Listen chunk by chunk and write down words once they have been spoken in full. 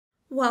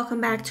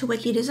Welcome back to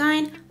Wiki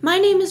Design. My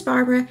name is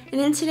Barbara, and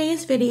in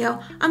today's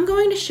video, I'm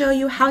going to show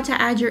you how to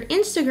add your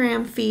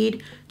Instagram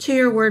feed to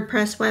your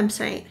WordPress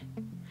website.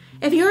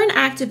 If you're an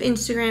active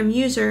Instagram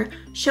user,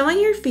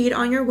 showing your feed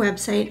on your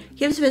website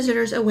gives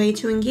visitors a way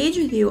to engage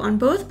with you on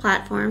both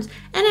platforms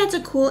and adds a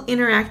cool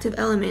interactive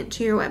element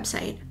to your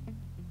website.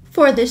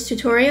 For this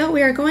tutorial,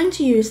 we are going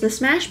to use the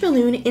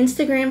Smashballoon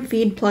Instagram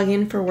Feed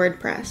plugin for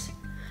WordPress.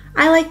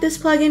 I like this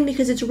plugin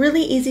because it's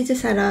really easy to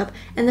set up,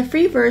 and the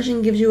free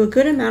version gives you a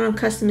good amount of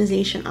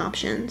customization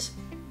options.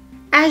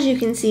 As you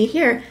can see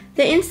here,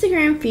 the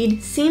Instagram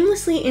feed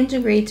seamlessly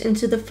integrates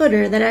into the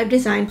footer that I've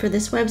designed for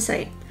this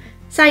website.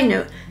 Side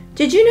note,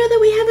 did you know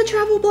that we have a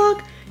travel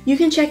blog? You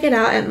can check it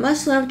out at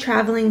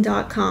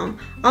mustlovetraveling.com.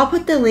 I'll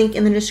put the link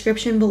in the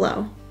description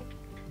below.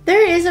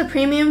 There is a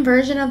premium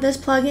version of this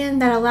plugin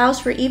that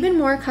allows for even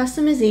more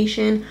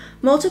customization,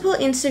 multiple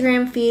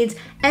Instagram feeds,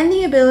 and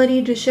the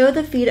ability to show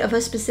the feed of a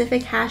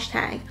specific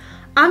hashtag.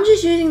 I'm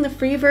just using the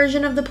free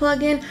version of the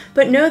plugin,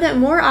 but know that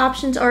more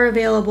options are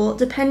available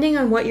depending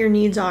on what your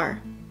needs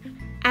are.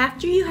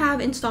 After you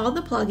have installed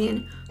the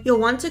plugin, you'll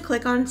want to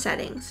click on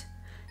Settings.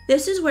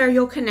 This is where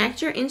you'll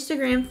connect your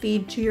Instagram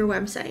feed to your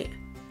website.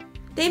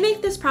 They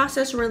make this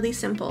process really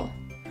simple.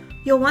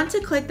 You'll want to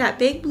click that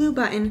big blue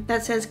button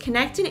that says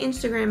Connect an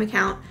Instagram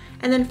account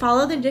and then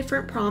follow the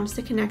different prompts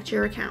to connect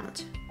your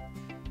account.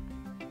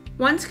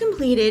 Once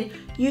completed,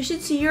 you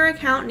should see your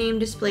account name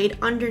displayed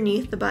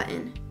underneath the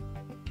button.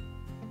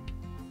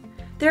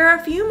 There are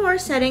a few more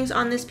settings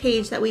on this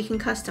page that we can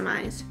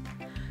customize.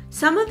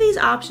 Some of these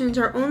options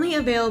are only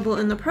available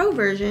in the Pro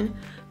version,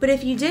 but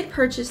if you did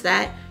purchase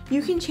that,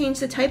 you can change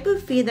the type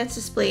of feed that's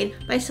displayed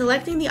by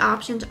selecting the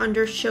options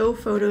under Show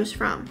Photos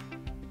From.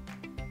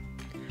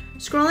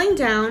 Scrolling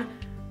down,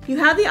 you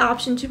have the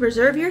option to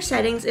preserve your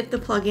settings if the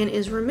plugin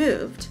is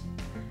removed.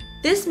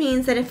 This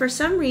means that if for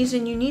some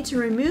reason you need to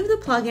remove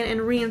the plugin and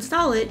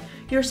reinstall it,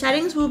 your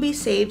settings will be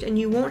saved and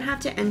you won't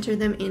have to enter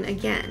them in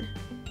again.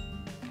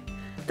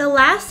 The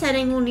last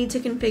setting we'll need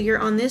to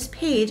configure on this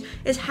page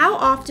is how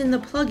often the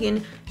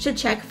plugin should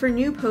check for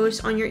new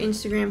posts on your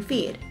Instagram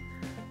feed.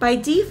 By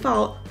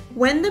default,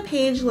 when the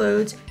page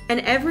loads and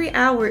every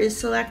hour is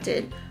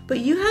selected, but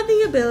you have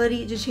the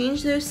ability to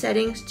change those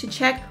settings to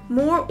check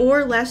more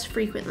or less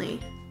frequently.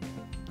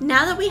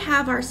 Now that we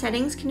have our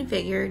settings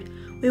configured,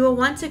 we will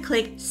want to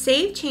click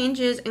Save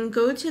Changes and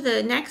go to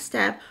the next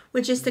step,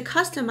 which is to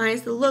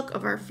customize the look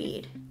of our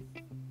feed.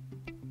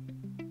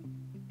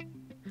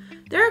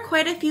 There are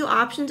quite a few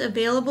options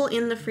available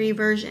in the free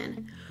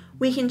version.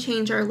 We can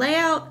change our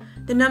layout,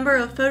 the number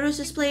of photos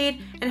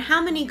displayed, and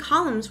how many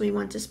columns we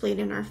want displayed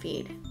in our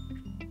feed.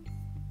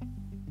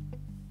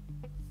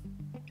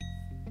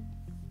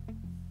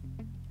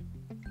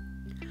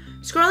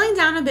 Scrolling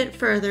down a bit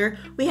further,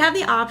 we have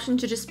the option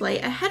to display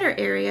a header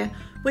area,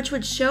 which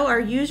would show our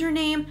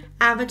username,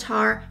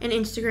 avatar, and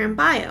Instagram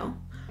bio.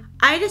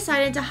 I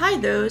decided to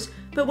hide those,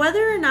 but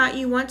whether or not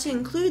you want to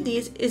include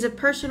these is a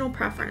personal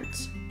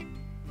preference.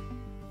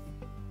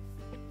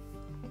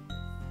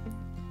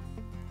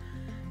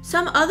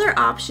 Some other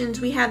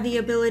options we have the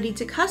ability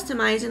to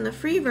customize in the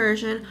free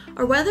version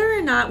are whether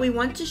or not we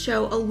want to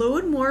show a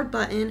Load More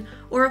button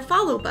or a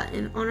Follow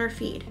button on our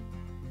feed.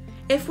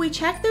 If we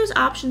check those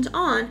options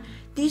on,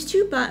 these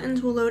two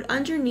buttons will load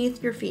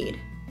underneath your feed.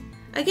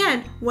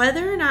 Again,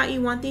 whether or not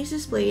you want these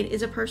displayed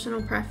is a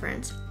personal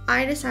preference.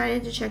 I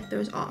decided to check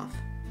those off.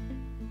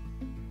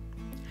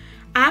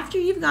 After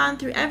you've gone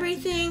through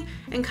everything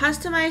and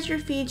customized your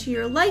feed to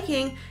your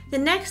liking, the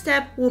next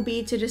step will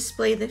be to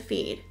display the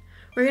feed.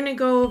 We're going to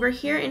go over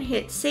here and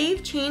hit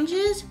Save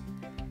Changes,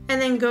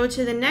 and then go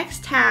to the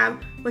next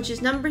tab, which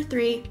is number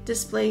 3,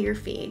 Display Your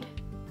Feed.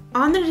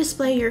 On the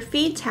Display Your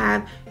Feed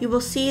tab, you will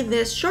see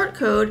this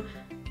shortcode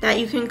that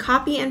you can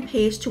copy and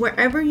paste to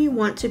wherever you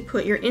want to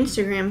put your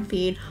Instagram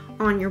feed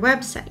on your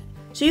website.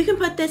 So you can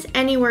put this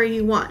anywhere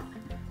you want.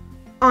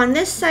 On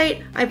this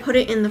site, I put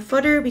it in the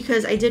footer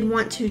because I did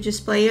want to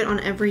display it on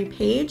every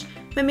page,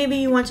 but maybe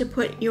you want to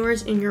put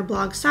yours in your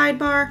blog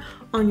sidebar,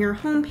 on your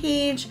home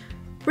page,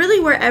 really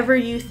wherever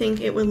you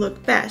think it would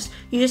look best.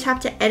 You just have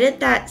to edit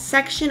that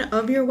section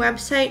of your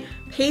website,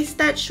 paste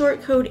that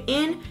shortcode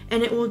in,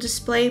 and it will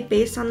display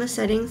based on the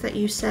settings that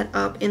you set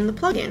up in the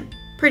plugin.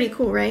 Pretty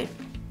cool, right?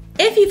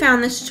 If you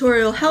found this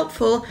tutorial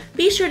helpful,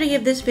 be sure to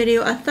give this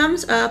video a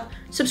thumbs up,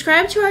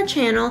 subscribe to our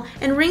channel,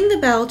 and ring the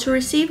bell to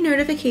receive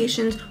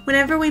notifications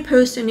whenever we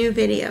post a new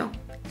video.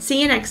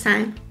 See you next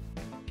time.